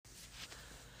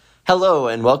Hello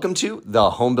and welcome to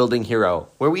The Home Building Hero,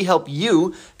 where we help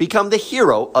you become the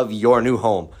hero of your new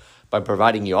home by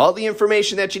providing you all the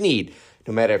information that you need.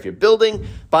 No matter if you're building,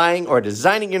 buying, or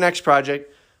designing your next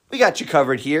project, we got you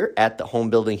covered here at The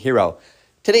Home Building Hero.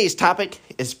 Today's topic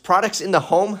is products in the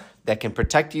home that can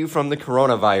protect you from the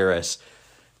coronavirus.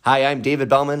 Hi, I'm David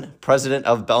Bellman, president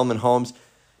of Bellman Homes,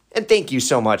 and thank you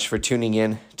so much for tuning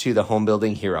in to The Home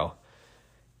Building Hero.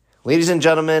 Ladies and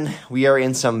gentlemen, we are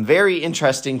in some very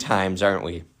interesting times, aren't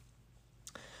we?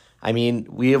 I mean,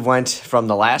 we have went from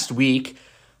the last week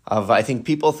of, I think,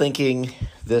 people thinking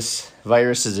this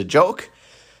virus is a joke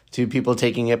to people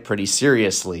taking it pretty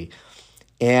seriously.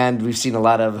 And we've seen a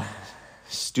lot of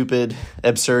stupid,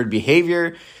 absurd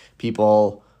behavior,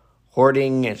 people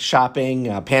hoarding,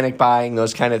 shopping, panic buying,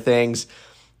 those kind of things.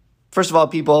 First of all,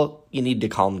 people, you need to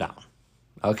calm down,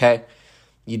 okay?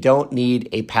 You don't need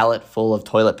a pallet full of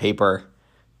toilet paper.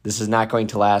 This is not going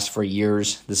to last for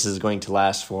years. This is going to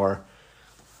last for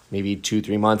maybe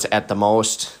 2-3 months at the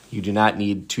most. You do not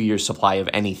need 2 years supply of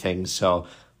anything. So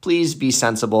please be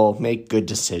sensible, make good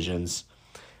decisions.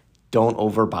 Don't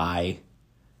overbuy.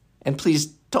 And please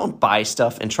don't buy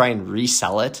stuff and try and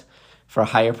resell it for a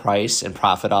higher price and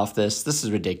profit off this. This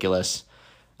is ridiculous.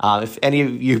 If any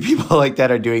of you people like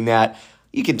that are doing that,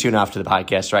 you can tune off to the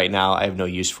podcast right now. I have no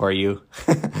use for you.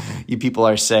 You people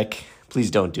are sick. Please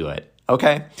don't do it.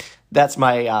 Okay? That's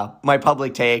my my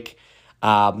public take.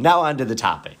 Now on to the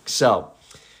topic. So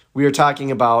we are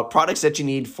talking about products that you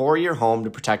need for your home to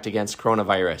protect against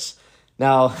coronavirus.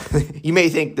 Now, you may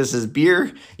think this is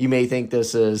beer. You may think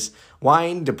this is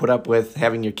wine to put up with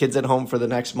having your kids at home for the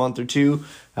next month or two.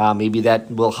 Maybe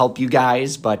that will help you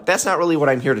guys, but that's not really what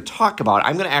I'm here to talk about.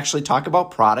 I'm going to actually talk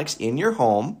about products in your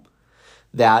home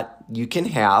that you can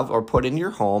have or put in your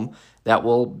home that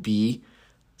will be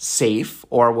safe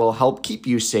or will help keep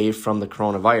you safe from the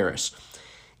coronavirus.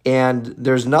 And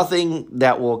there's nothing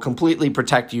that will completely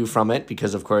protect you from it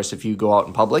because, of course, if you go out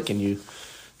in public and you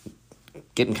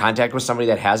get in contact with somebody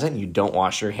that has it and you don't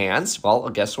wash your hands, well,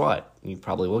 guess what? You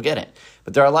probably will get it.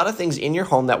 But there are a lot of things in your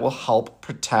home that will help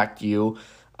protect you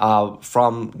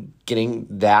from getting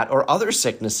that or other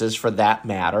sicknesses for that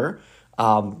matter,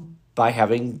 by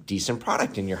having decent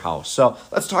product in your house. So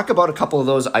let's talk about a couple of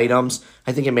those items.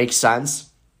 I think it makes sense,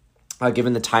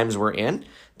 given the times we're in,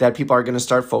 that people are going to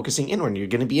start focusing inward. You're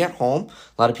going to be at home.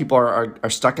 A lot of people are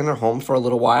stuck in their home for a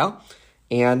little while.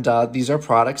 And these are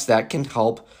products that can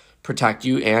help protect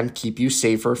you and keep you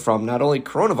safer from not only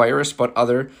coronavirus, but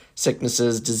other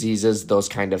sicknesses, diseases, those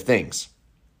kind of things.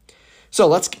 So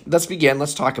let's begin.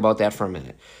 Let's talk about that for a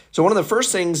minute. So one of the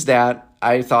first things that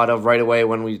I thought of right away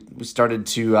when we started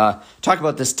to talk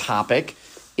about this topic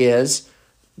is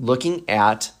looking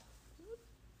at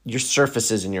your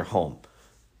surfaces in your home.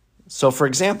 So for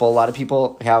example, a lot of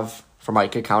people have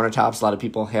Formica countertops. A lot of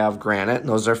people have granite, and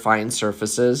those are fine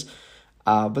surfaces.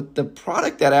 But the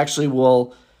product that actually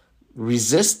will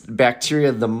resist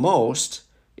bacteria the most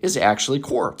is actually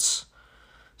quartz.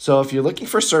 So if you're looking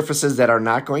for surfaces that are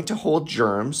not going to hold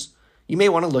germs, you may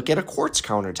want to look at a quartz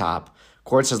countertop.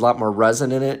 Quartz has a lot more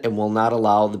resin in it and will not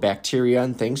allow the bacteria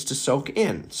and things to soak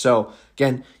in. So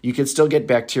again, you can still get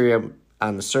bacteria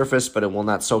on the surface, but it will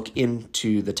not soak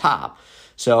into the top.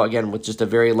 So again, with just a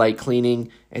very light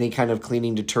cleaning, any kind of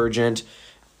cleaning detergent,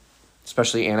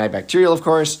 especially antibacterial, of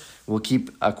course, will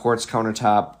keep a quartz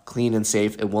countertop clean and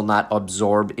safe. It will not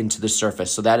absorb into the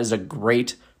surface. So that is a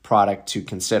great product to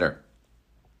consider.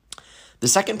 The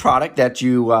second product that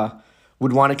you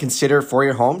would want to consider for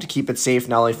your home to keep it safe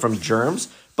not only from germs,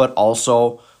 but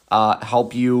also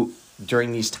help you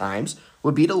during these times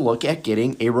would be to look at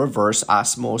getting a reverse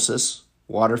osmosis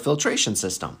water filtration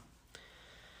system.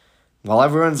 While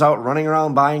everyone's out running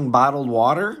around buying bottled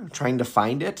water, trying to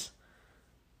find it,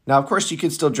 now, of course, you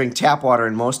could still drink tap water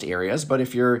in most areas, but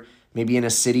if you're maybe in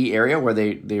a city area where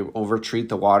they over-treat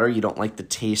the water, you don't like the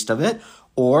taste of it,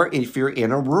 or if you're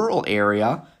in a rural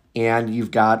area and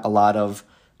you've got a lot of,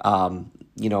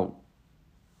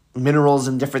 minerals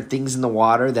and different things in the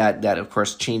water that of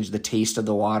course, change the taste of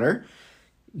the water,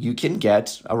 you can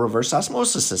get a reverse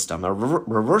osmosis system. A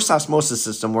reverse osmosis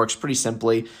system works pretty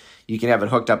simply. You can have it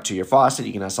hooked up to your faucet.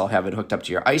 You can also have it hooked up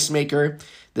to your ice maker.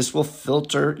 This will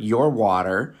filter your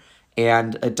water,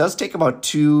 and it does take about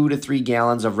 2 to 3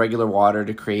 gallons of regular water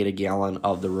to create a gallon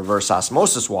of the reverse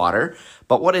osmosis water.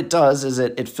 But what it does is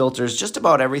it filters just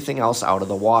about everything else out of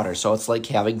the water. So it's like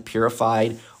having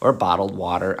purified or bottled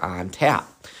water on tap.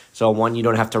 So one, you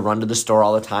don't have to run to the store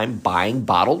all the time buying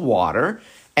bottled water.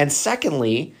 And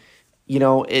secondly,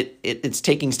 it's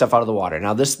taking stuff out of the water.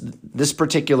 Now, this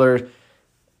particular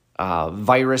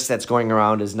virus that's going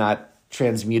around is not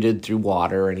transmuted through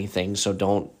water or anything, so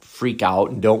don't freak out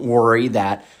and don't worry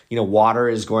that, water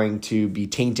is going to be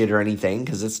tainted or anything,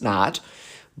 because it's not.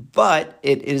 But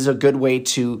it is a good way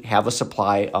to have a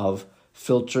supply of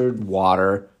filtered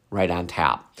water right on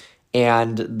tap.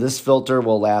 And this filter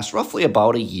will last roughly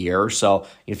about a year. So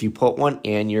if you put one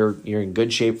in, you're in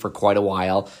good shape for quite a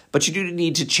while. But you do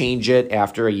need to change it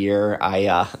after a year.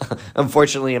 I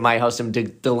unfortunately in my house I'm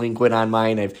delinquent on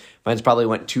mine. Mine's probably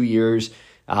went 2 years.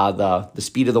 The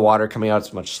speed of the water coming out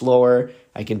is much slower.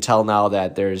 I can tell now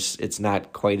that it's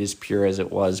not quite as pure as it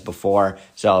was before.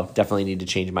 So definitely need to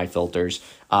change my filters.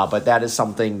 But that is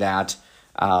something that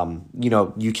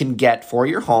you can get for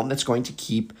your home that's going to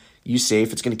keep you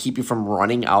safe. It's going to keep you from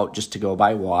running out just to go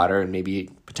buy water and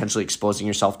maybe potentially exposing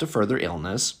yourself to further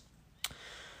illness.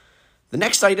 The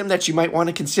next item that you might want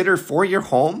to consider for your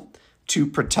home to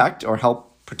protect or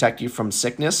help protect you from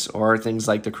sickness or things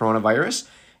like the coronavirus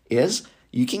is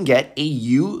you can get a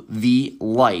UV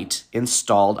light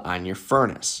installed on your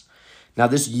furnace. Now,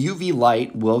 this UV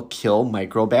light will kill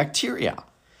microbacteria.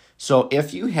 So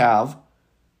if you have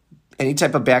any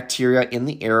type of bacteria in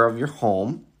the air of your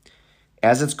home,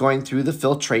 as it's going through the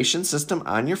filtration system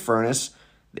on your furnace,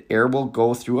 the air will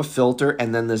go through a filter,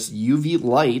 and then this UV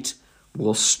light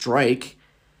will strike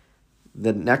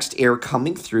the next air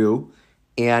coming through,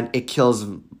 and it kills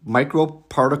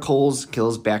microparticles,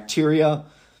 kills bacteria,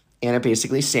 and it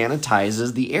basically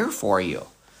sanitizes the air for you.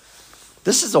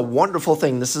 This is a wonderful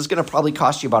thing. This is going to probably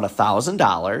cost you about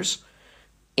 $1,000,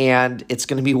 and it's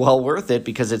going to be well worth it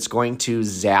because it's going to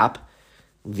zap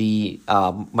the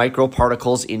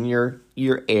microparticles in your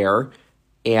air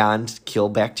and kill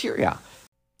bacteria.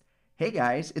 Hey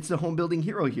guys, it's the Home Building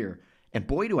Hero here, and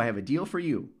boy do I have a deal for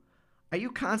you. Are you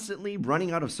constantly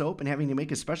running out of soap and having to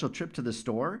make a special trip to the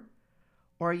store?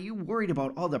 Or are you worried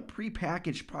about all the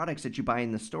prepackaged products that you buy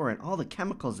in the store and all the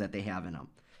chemicals that they have in them?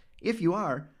 If you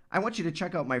are, I want you to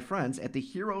check out my friends at the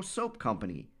Hero Soap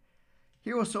Company.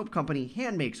 Hero Soap Company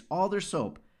hand makes all their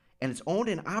soap, and it's owned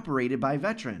and operated by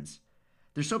veterans.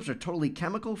 Their soaps are totally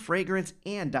chemical, fragrance,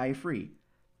 and dye-free.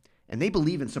 And they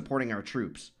believe in supporting our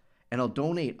troops, and will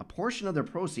donate a portion of their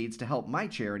proceeds to help my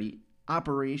charity,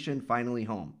 Operation Finally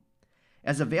Home.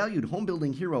 As a valued Home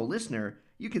Building Hero listener,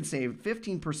 you can save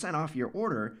 15% off your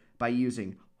order by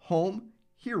using Home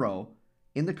Hero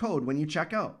in the code when you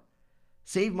check out.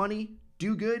 Save money,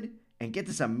 do good, and get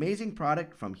this amazing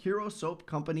product from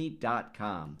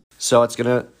HeroSoapCompany.com. So it's going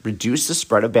to reduce the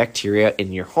spread of bacteria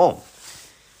in your home.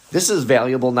 This is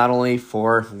valuable not only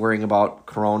for worrying about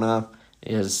corona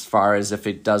as far as if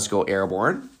it does go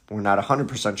airborne. We're not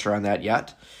 100% sure on that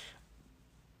yet.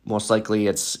 Most likely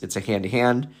it's a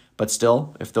hand-to-hand, but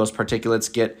still, if those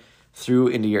particulates get through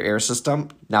into your air system,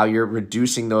 now you're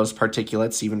reducing those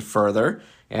particulates even further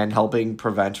and helping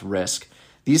prevent risk.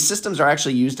 These systems are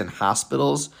actually used in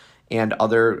hospitals and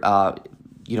other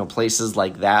places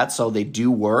like that, so they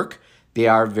do work. They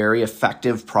are very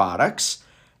effective products.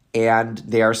 And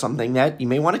they are something that you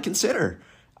may want to consider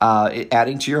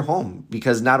adding to your home,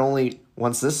 because not only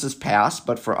once this is passed,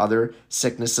 but for other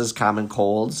sicknesses, common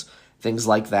colds, things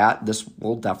like that, this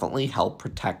will definitely help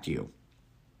protect you.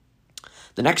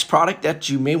 The next product that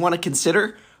you may want to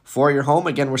consider for your home,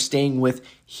 again, we're staying with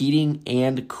heating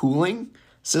and cooling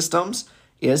systems,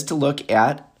 is to look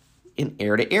at an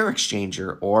air-to-air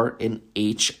exchanger or an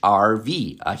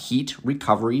HRV, a heat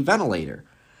recovery ventilator.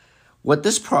 What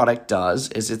this product does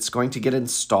is it's going to get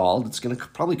installed. It's going to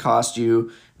probably cost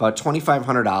you about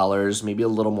 $2,500, maybe a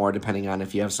little more depending on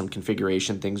if you have some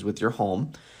configuration things with your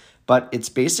home. But it's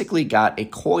basically got a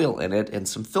coil in it and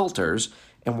some filters.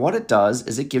 And what it does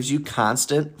is it gives you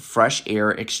constant fresh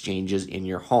air exchanges in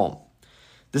your home.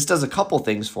 This does a couple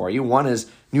things for you. One is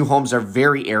new homes are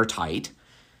very airtight.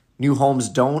 New homes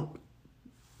don't,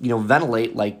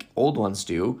 ventilate like old ones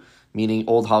do. Meaning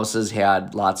old houses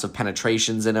had lots of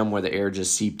penetrations in them where the air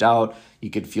just seeped out. You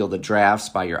could feel the drafts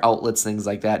by your outlets, things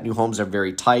like that. New homes are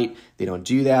very tight. They don't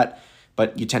do that,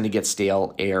 but you tend to get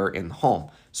stale air in the home.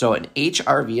 So an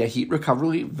HRV, a heat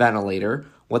recovery ventilator,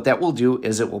 what that will do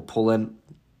is it will pull in,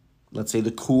 let's say, the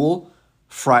cool,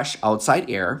 fresh outside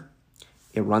air.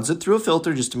 It runs it through a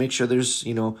filter just to make sure there's,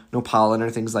 no pollen or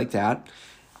things like that.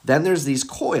 Then there's these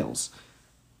coils.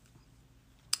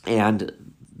 And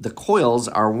the coils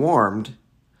are warmed,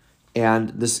 and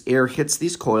this air hits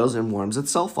these coils and warms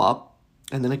itself up,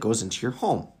 and then it goes into your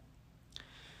home.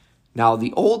 Now,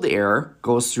 the old air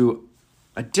goes through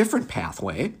a different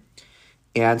pathway,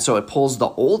 and so it pulls the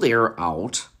old air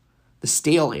out, the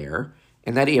stale air,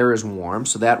 and that air is warm,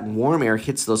 so that warm air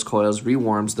hits those coils,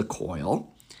 rewarms the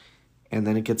coil, and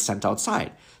then it gets sent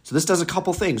outside. So this does a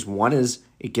couple things. One is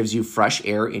it gives you fresh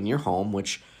air in your home,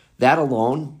 which that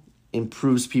alone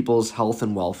improves people's health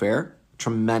and welfare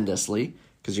tremendously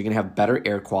because you're going to have better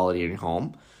air quality in your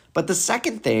home. But the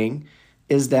second thing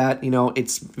is that,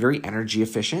 it's very energy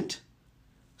efficient.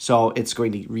 So it's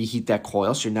going to reheat that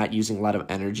coil, so you're not using a lot of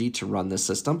energy to run the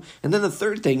system. And then the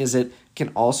third thing is it can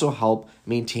also help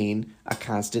maintain a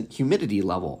constant humidity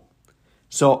level.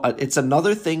 So it's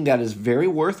another thing that is very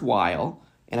worthwhile,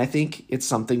 and I think it's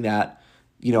something that,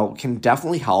 can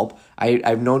definitely help.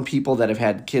 I've known people that have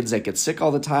had kids that get sick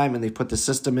all the time, and they put the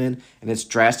system in, and it's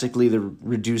drastically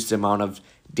reduced the amount of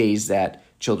days that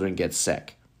children get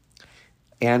sick.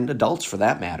 And adults for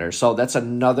that matter. So that's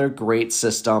another great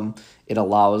system. It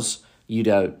allows you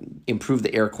to improve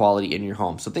the air quality in your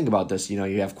home. So think about this. You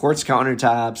have quartz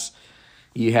countertops,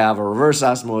 you have a reverse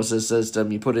osmosis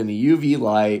system, you put in a UV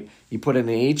light, you put in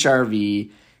an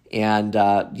HRV, and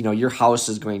your house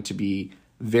is going to be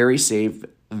very safe,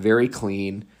 very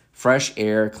clean, fresh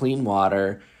air, clean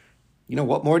water.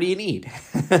 What more do you need?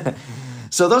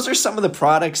 So those are some of the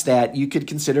products that you could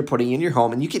consider putting in your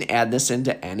home, and you can add this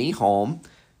into any home,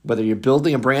 whether you're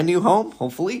building a brand new home,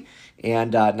 hopefully.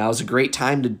 And now is a great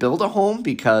time to build a home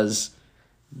because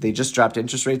they just dropped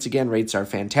interest rates again. Rates are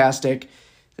fantastic,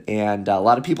 and a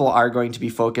lot of people are going to be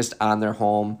focused on their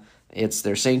home. It's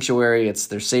their sanctuary, it's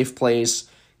their safe place,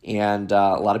 and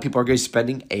a lot of people are going to be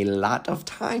spending a lot of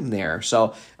time there.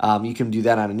 So you can do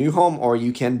that on a new home, or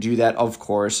you can do that, of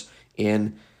course,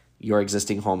 in your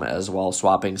existing home as well,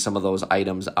 swapping some of those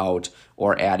items out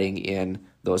or adding in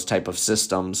those type of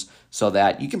systems so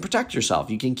that you can protect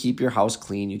yourself. You can keep your house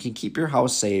clean. You can keep your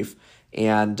house safe,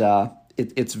 and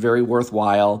it's very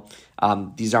worthwhile.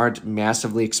 These aren't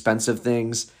massively expensive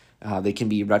things. They can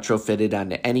be retrofitted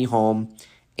onto any home,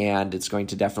 and it's going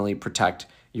to definitely protect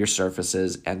your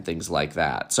surfaces and things like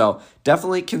that. So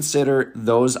definitely consider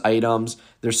those items.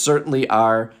 There certainly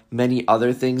are many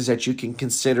other things that you can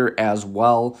consider as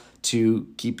well to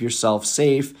keep yourself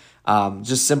safe.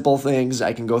 Just simple things.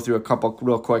 I can go through a couple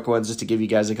real quick ones just to give you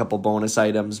guys a couple bonus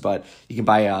items, but you can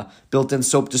buy a built-in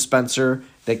soap dispenser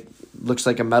that looks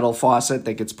like a metal faucet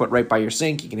that gets put right by your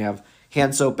sink. You can have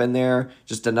hand soap in there,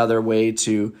 just another way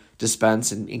to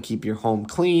dispense and keep your home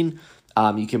clean.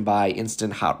 You can buy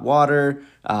instant hot water.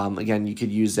 Again, you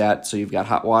could use that so you've got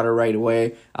hot water right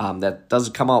away. That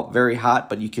doesn't come out very hot,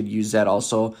 but you could use that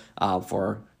also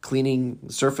for cleaning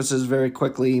surfaces very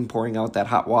quickly and pouring out that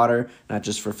hot water, not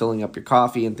just for filling up your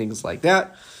coffee and things like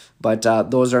that. But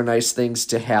those are nice things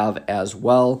to have as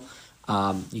well.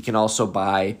 You can also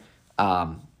buy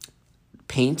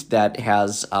paint that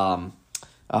has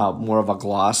more of a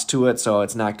gloss to it, so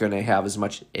it's not going to have as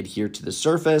much adhere to the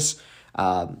surface.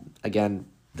 Again,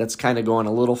 that's kind of going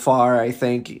a little far, I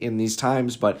think, in these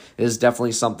times, but it is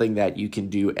definitely something that you can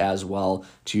do as well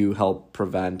to help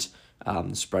prevent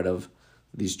the spread of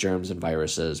these germs and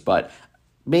viruses. But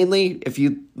mainly, if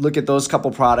you look at those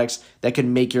couple products, that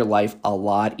can make your life a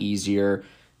lot easier.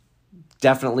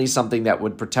 Definitely something that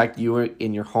would protect you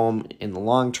in your home in the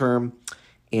long term.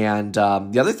 And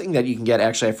the other thing that you can get,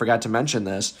 actually, I forgot to mention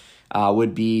this,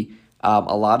 would be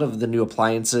a lot of the new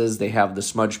appliances. They have the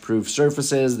smudge-proof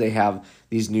surfaces. They have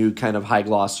these new kind of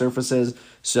high-gloss surfaces.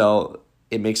 So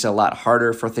it makes it a lot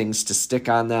harder for things to stick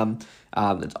on them.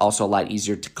 It's also a lot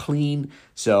easier to clean.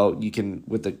 So you can,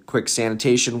 with a quick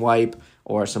sanitation wipe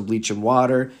or some bleach and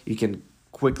water, you can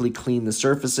quickly clean the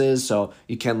surfaces. So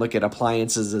you can look at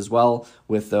appliances as well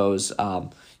with those,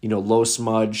 low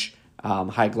smudge,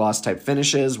 high gloss type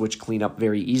finishes, which clean up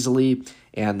very easily.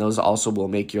 And those also will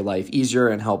make your life easier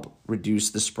and help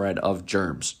reduce the spread of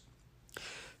germs.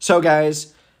 So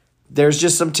guys, there's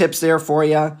just some tips there for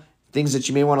you, things that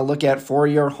you may want to look at for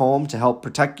your home to help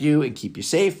protect you and keep you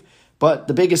safe. But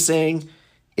the biggest thing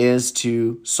is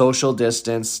to social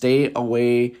distance, stay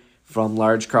away from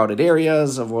large crowded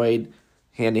areas, avoid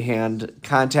hand-to-hand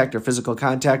contact or physical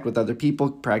contact with other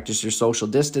people, practice your social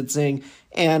distancing,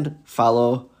 and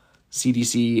follow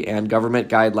CDC and government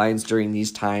guidelines during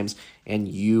these times, and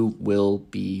you will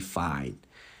be fine.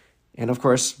 And of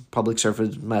course, public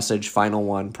service message, final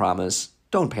one, promise,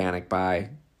 don't panic, buy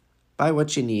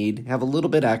what you need, have a little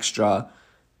bit extra,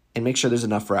 and make sure there's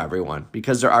enough for everyone,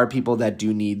 because there are people that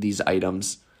do need these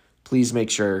items. Please make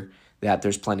sure that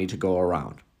there's plenty to go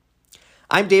around.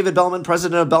 I'm David Bellman,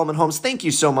 president of Bellman Homes. Thank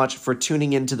you so much for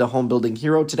tuning into the Home Building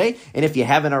Hero today. And if you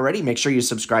haven't already, make sure you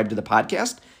subscribe to the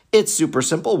podcast. It's super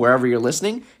simple. Wherever you're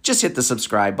listening, just hit the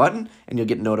subscribe button and you'll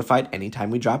get notified anytime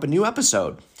we drop a new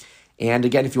episode. And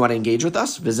again, if you want to engage with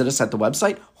us, visit us at the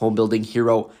website,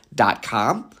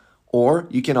 homebuildinghero.com, or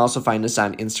you can also find us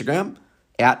on Instagram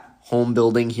at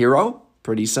homebuildinghero,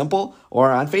 Pretty simple.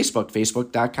 Or on Facebook,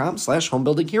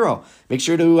 facebook.com/homebuildinghero. Make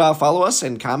sure to follow us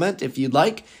and comment if you'd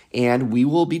like, and we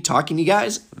will be talking to you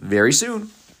guys very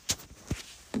soon.